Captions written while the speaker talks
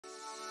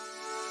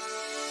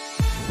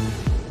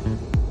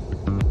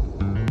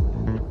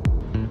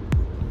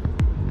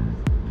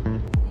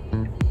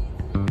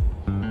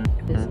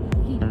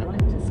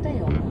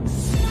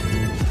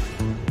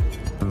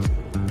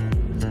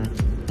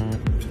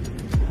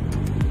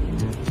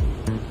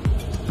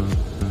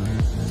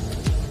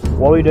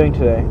What are we doing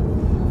today?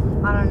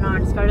 I don't know,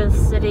 just go to the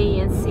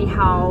city and see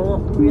how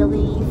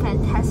really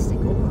fantastic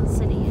Auckland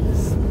City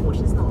is. Which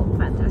is not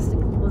fantastic,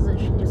 it was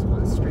literally just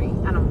one street.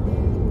 I don't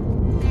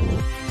know.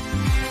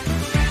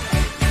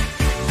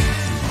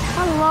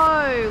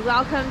 Hello,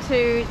 welcome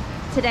to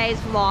today's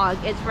vlog.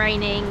 It's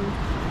raining.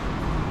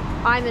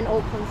 I'm in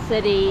Auckland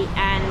City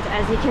and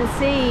as you can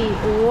see,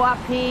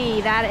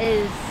 whoopee, that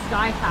is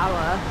Sky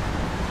Tower.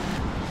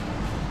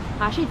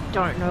 I actually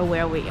don't know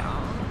where we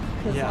are.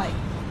 Because like,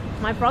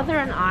 my brother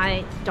and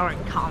I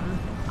don't come.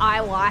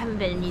 I haven't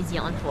been in New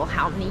Zealand for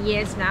how many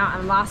years now,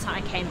 and last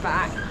time I came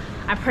back,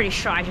 I'm pretty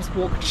sure I just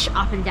walked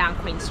up and down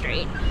Queen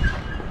Street.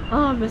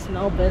 Oh, I miss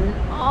Melbourne.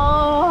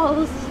 Oh,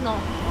 this is not...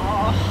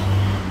 Oh.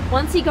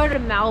 Once you go to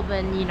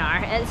Melbourne, you know,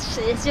 it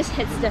just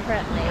hits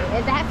differently.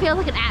 That feels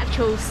like an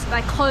actual,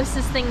 like,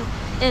 closest thing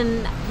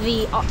in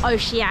the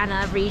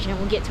Oceania region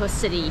we'll get to a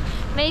city.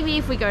 Maybe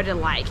if we go to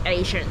like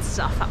Asia and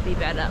stuff, that'd be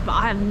better, but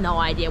I have no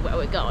idea where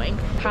we're going.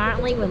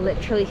 Currently we're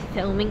literally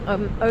filming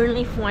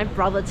only for my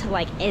brother to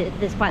like edit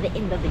this by the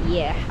end of the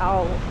year.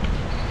 Oh,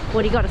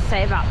 what do you got to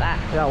say about that?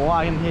 Yeah, well,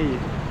 I can hear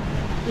you.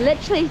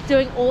 Literally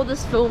doing all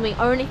this filming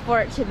only for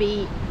it to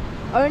be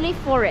edited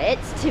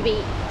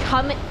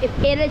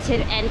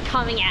and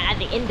coming out at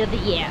the end of the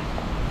year.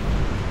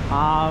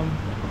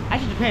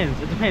 Actually depends.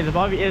 It depends. It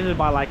might be edited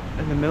by like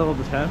in the middle of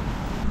the term.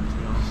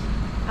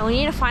 And we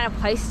need to find a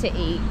place to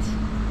eat.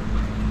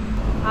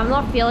 I'm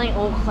not feeling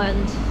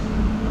Auckland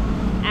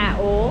at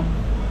all.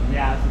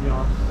 Yeah, to be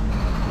honest.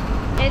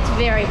 It's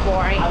very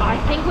boring. I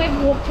think we've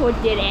walked to a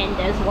dead end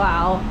as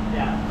well.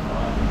 Yeah.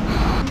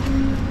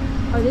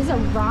 Oh, there's a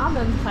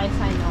ramen place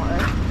I know.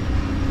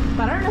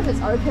 But I don't know if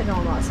it's open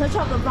or not. Search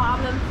up the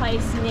ramen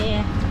place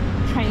near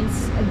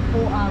trains,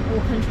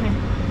 Auckland train.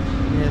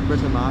 Yeah,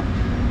 Britomart.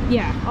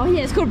 Yeah. Oh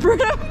yeah, it's called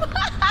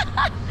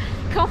Britomart.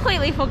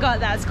 Completely forgot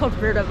that it's called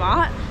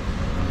Britomart.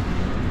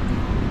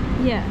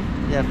 Yeah.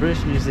 Yeah,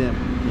 British Museum.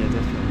 Yeah,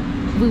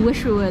 definitely. We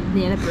wish we were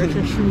near the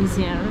British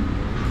Museum.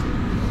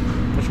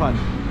 Which one?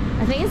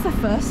 I think it's the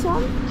first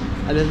one.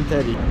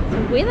 11:30. So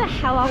where the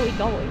hell are we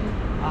going?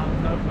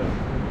 No clue.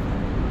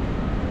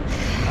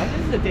 I think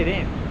this is a dead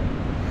end.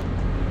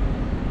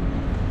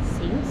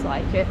 Seems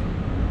like it.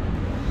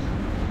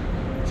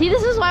 See,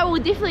 this is why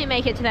we'll definitely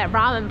make it to that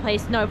ramen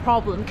place, no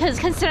problem. Because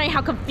considering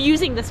how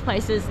confusing this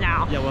place is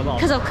now. Yeah, we're lost.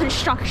 Because of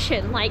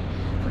construction, like,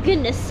 for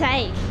goodness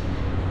sake.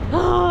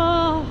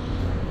 Oh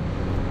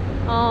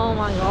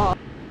my god.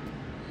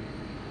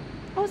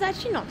 Oh, it's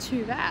actually not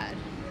too bad.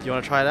 Do you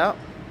want to try it out?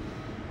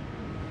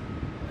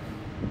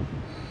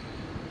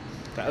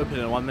 They open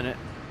in 1 minute.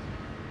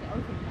 They're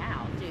open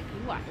now, dude.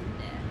 You are in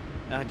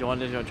there. Do you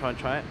want to try and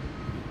try it?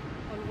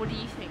 What do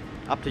you think?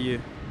 Up to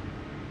you.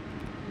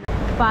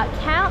 But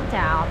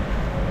Countdown,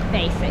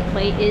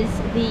 basically, is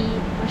the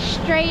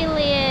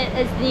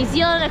New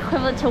Zealand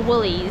equivalent to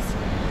Woolies.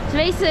 So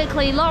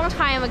basically, long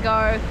time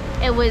ago,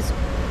 it was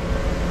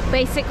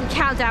basically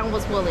Countdown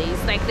was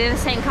Woolies. Like, they're the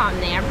same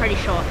company, I'm pretty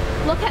sure.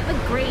 Look at the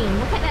green,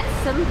 look at that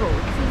symbol.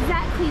 It's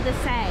exactly the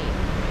same,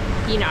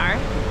 you know?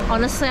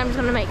 Honestly, I'm just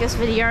gonna make this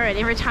video, and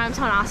every time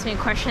someone asks me a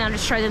question, I'll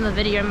just show them the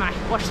video and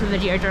watch the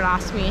video, don't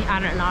ask me, I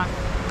don't know.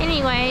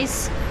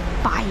 Anyways,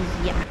 bye.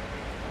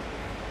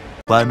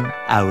 1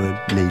 hour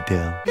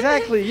later.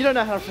 Exactly, you don't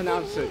know how to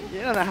pronounce it.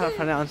 You don't know how to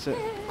pronounce it.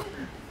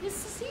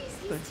 He's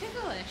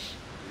ticklish.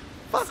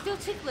 Fuck. Still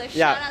ticklish.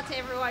 Yeah. Shout out to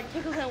everyone.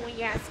 Tickle him when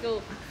you're at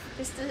school.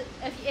 Just to,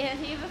 if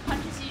he ever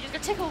punches you, just go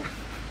tickle.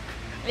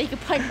 And you can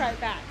punch right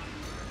back.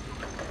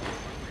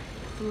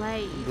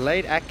 Blade.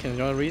 Blade Atkins,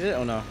 you want to read it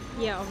or no?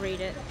 Yeah, I'll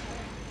read it.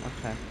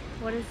 Okay.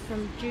 What is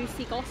some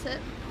juicy gossip?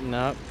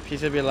 No,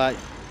 he's gonna be like,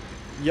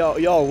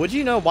 yo, would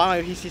you know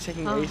why my PC's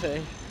taking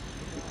reset?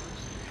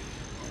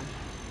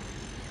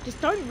 Just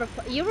don't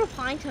reply. You're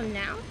replying to him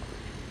now?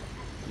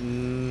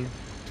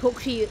 Talk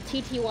to you.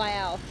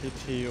 TTYL.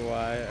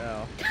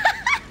 TTYL.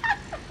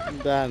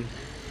 Done.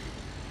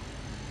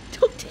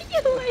 Talk to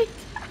you later.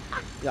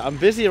 Yeah, I'm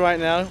busy right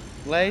now.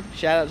 Blade,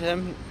 shout out to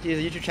him. He has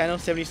a YouTube channel,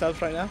 70 subs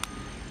right now.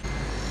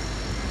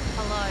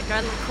 Hello, do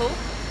I look cool?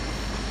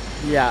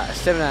 Yeah,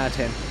 7 out of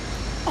 10.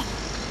 Oh,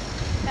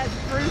 that's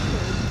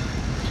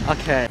brutal.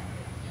 Okay.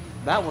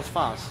 That was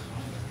fast.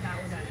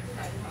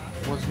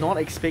 Was not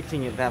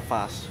expecting it that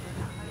fast.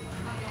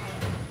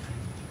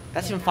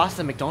 That's even faster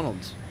than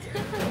McDonald's.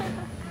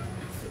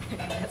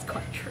 That's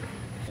quite true.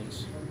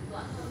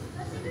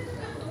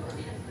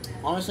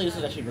 Honestly, this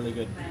is actually really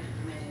good.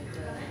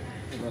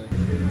 Really.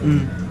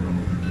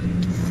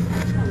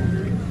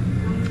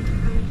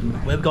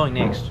 Where are we going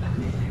next?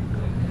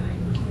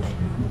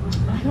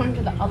 I'm going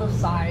to the other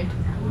side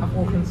of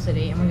Auckland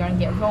City and we're going to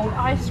get rolled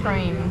ice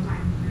cream.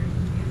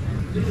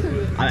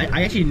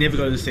 I actually never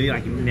go to the city,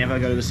 like never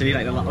go to the city.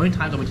 Like the only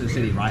times I went to the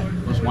city, right,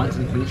 was once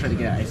in Queensland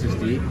to get an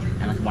SSD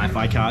and like a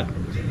Wi-Fi card.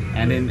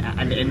 And then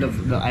at the end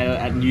of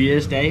at New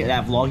Year's Day,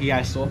 that vlog you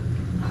guys saw,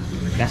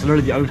 that's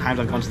literally the only times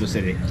I've gone to the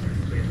city.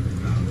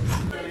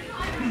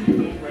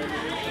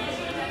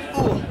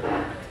 Oh.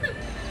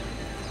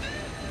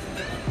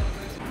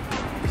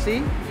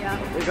 See?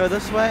 Yeah. We go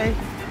this way,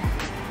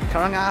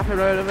 Karangapa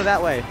Road over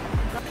that way.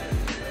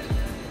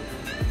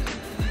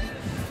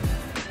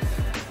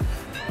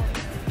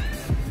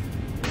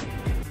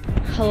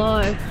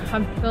 Hello,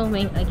 I'm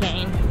filming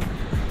again.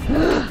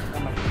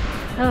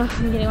 Oh,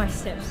 I'm getting my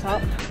steps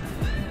up.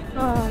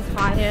 Oh, I'm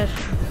tired.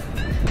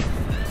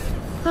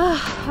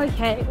 Oh,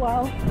 okay,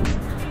 well,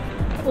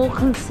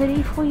 Auckland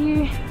City for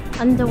you.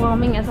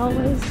 Underwhelming as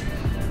always.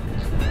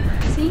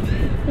 See,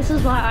 this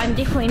is why I'm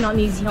definitely not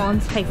New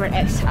Zealand's favourite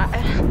expat.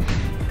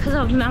 Because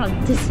of the amount of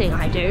dissing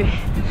I do.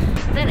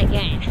 Then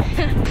again,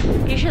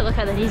 you should look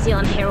at the New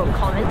Zealand Herald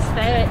comments.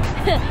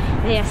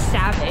 They're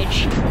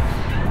savage.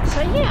 So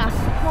yeah,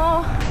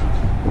 well,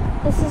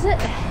 this is it.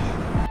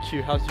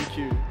 Q, how's your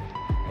Q?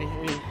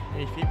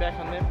 Any feedback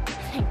on them?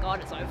 Thank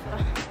God it's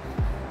over.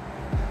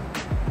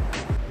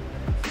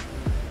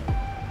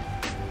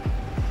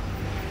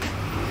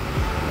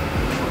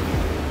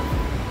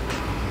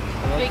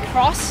 Big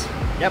cross?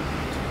 Yep.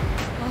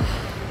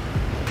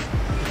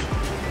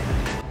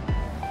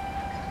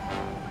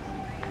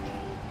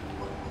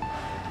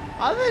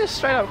 Are they just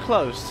straight up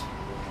closed?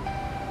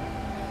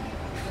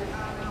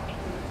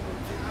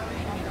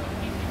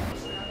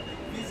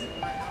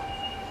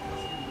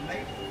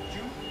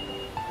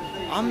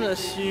 I'm gonna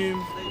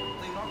assume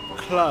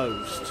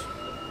closed.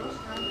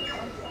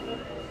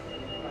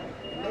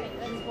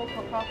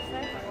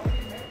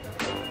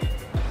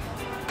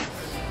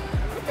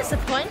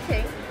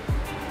 Disappointing.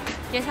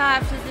 Guess I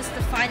have to just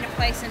find a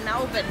place in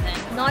Melbourne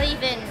then. Not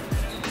even,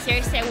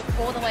 seriously, I walk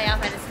all the way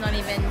up and it's not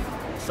even...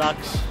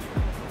 Sucks.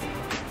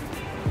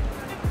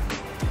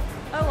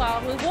 Oh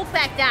well, we'll walk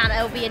back down,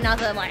 it'll be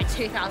another like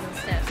 2,000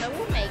 steps, so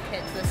we'll make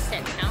it the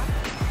step count.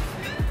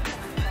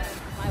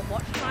 My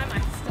watch time, I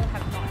still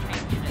have not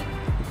changed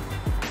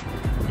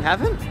it. You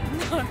haven't?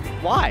 No.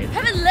 Why? I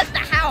haven't left the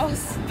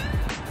house.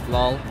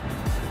 Lol.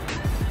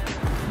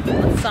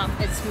 What's up?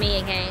 It's me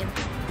again.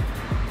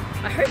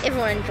 I hope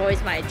everyone enjoys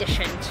my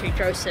addition to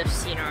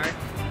Joseph's, you know,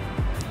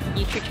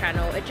 YouTube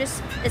channel.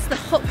 It's the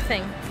hook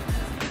thing.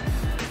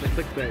 The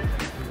clickbait.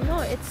 No,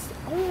 it's,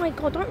 oh my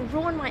God, don't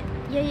ruin my,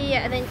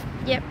 yeah, and then,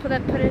 yeah, put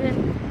it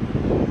in.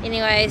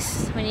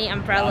 Anyways, we need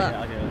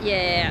umbrella. Okay.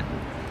 Yeah.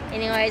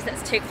 Anyways,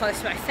 that's too close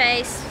to my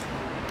face.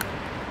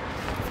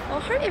 Well, I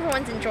hope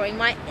everyone's enjoying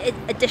my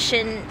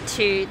addition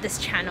to this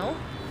channel.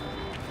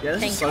 Yeah,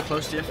 this is so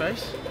close to your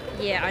face.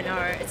 Yeah, I know,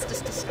 it's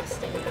just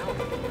disgusting now.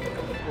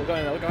 We're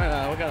gonna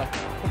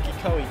hooky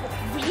coey.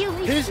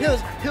 Really? It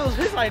was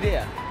his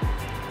idea.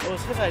 It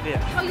was his idea.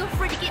 How you're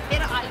free to get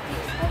better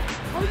ideas.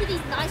 Go to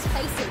these nice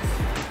places.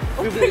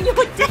 We'll Bring your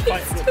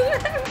dates to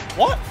them.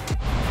 What?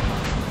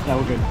 No,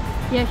 we're good.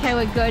 Yeah, okay,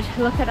 we're good.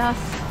 Look at us.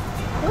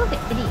 Look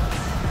at idiots.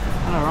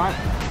 I know, right?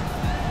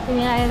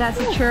 Yeah, that's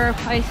a churro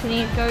place we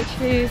need to go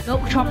to.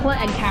 Milk chocolate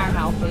and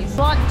caramel, please.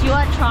 What? Do you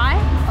want to try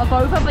a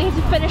boba? But you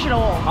have to finish it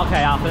all.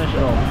 Okay, I'll finish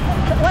it all.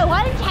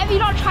 Wait, have you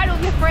not tried it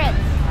with your friends?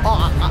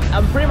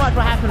 Oh, pretty much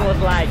what happened was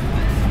like,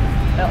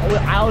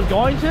 I was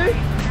going to,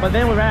 but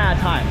then we ran out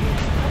of time.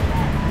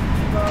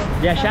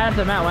 Yeah, shout out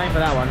to Matt Wayne for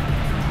that one.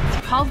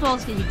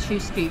 $12 gives you 2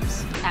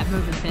 scoops at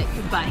Move and Pick,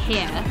 but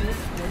here,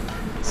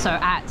 so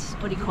at,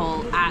 what do you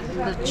call, at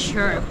the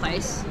churro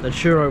place. The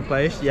churro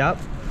place, yep.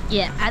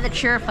 Yeah, at the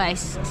churro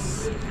place,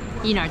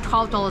 you know,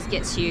 $12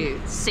 gets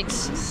you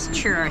 6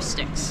 churro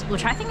sticks,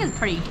 which I think is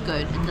pretty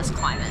good in this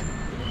climate.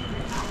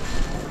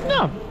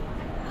 No,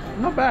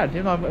 not bad.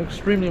 You know, I'm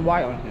extremely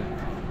white on here.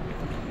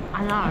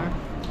 I know.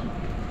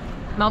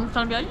 Mum's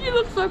gonna be like, you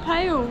look so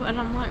pale, and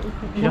I'm like,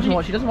 She doesn't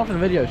watch the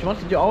video. She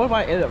wants to do. Oh, if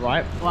I edit,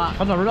 right? What?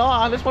 I'm like,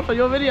 oh, let's watch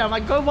your video. I'm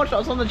like, go watch it.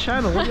 It's on the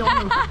channel. What do you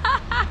want?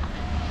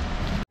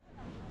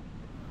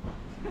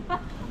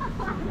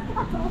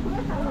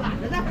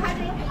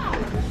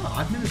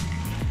 I've never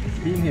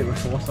been here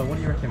before, so what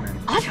do you recommend?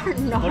 I don't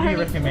know. What do you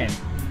recommend?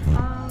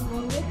 Well,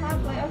 we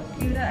have like a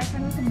few that I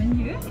can recommend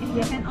you.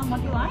 It depends on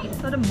what you like.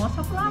 So the most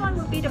popular one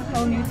would be the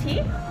pearl milk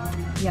tea.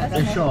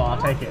 Yeah, sure, I'll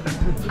take it.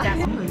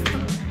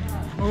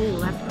 Oh,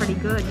 that's pretty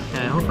good.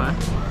 Yeah, okay.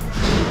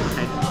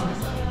 Okay.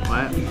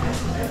 Right.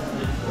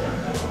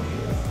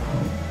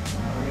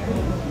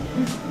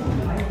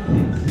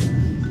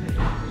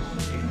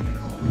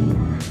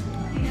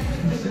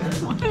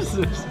 What is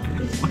this?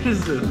 What is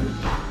this?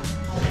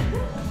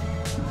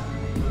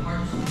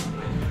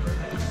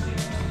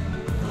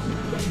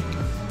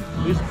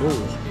 These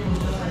balls.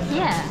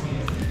 Yeah.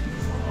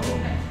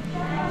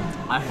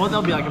 I thought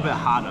they'd be like a bit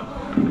harder.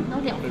 No,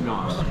 To be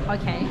honest.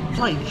 okay. It's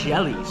like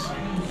jellies.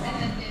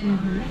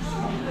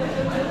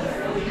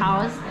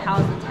 How's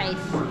the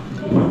taste?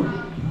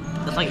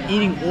 It's like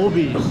eating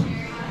Orbeez.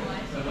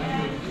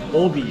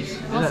 Orbeez.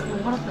 What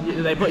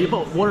is You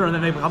put water and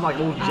then they become like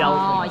all gel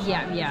Oh, things.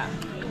 yeah.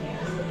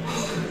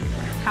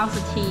 How's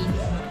the tea?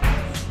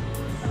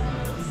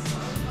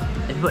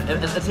 It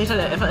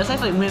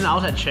tastes like when I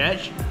was at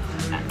church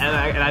and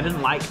I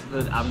didn't like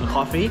the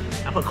coffee.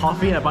 I put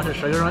coffee and a bunch of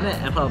sugar on it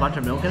and put a bunch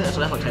of milk in it, so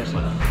that's what it tastes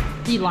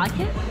like. Do you like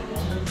it?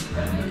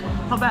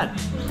 Not bad,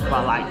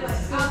 but like,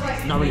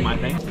 not really my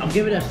thing. I'll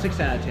give it a 6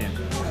 out of 10.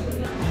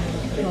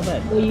 Not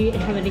bad. Will you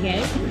have it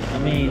again? I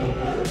mean,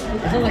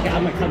 it's not like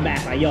I'm gonna come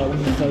back like, yo,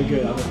 this is so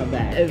good, I'm gonna come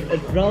back.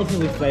 It's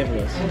relatively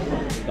flavorless,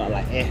 but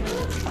like, eh.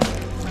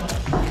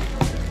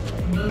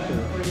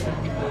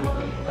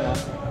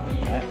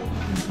 Alright.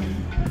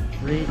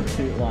 3,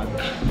 2, 1.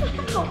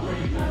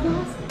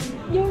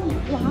 Your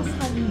last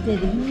time you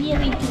did it, you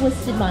nearly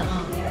twisted my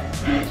arm.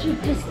 You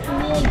just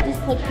nearly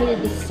dislocated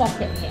the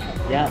socket here.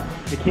 Yeah,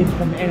 the kids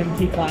from the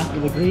NMT class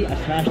will agree. I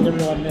smashed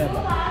everyone there.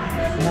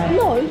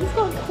 No, he's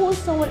gonna cause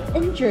someone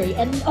injury,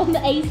 and on the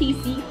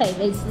ACC claim,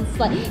 it's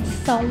like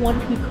someone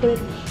who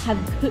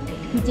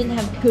didn't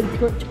have good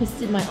grip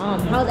twisted my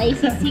arm. How's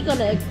ACC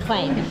gonna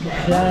claim?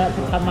 Shout out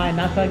to Kamai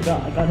Nata,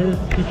 got his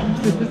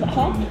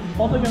arm,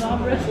 holding an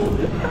arm wrestle.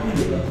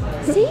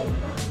 See?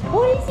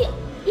 What is it?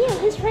 Yeah,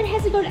 his friend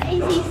has to go to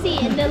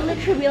ACC, and they'll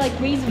literally be like,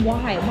 reason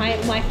why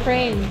my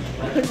friend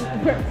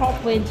couldn't grip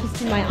properly and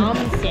twisted my arm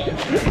instead.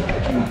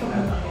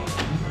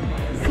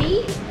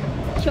 See?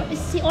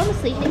 See,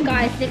 honestly,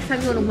 guys, next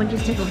time you want to win,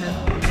 just tickle him.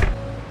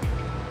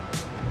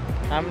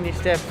 How many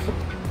steps?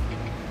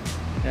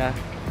 Yeah.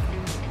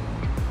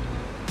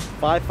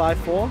 5, 5,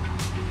 4.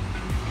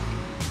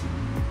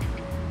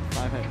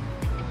 5, 8.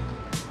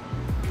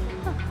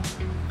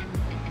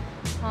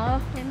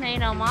 Well, we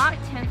made our mark,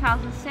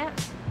 10,000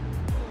 steps.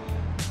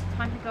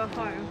 Time to go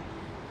home.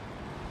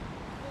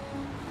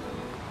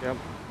 Yep.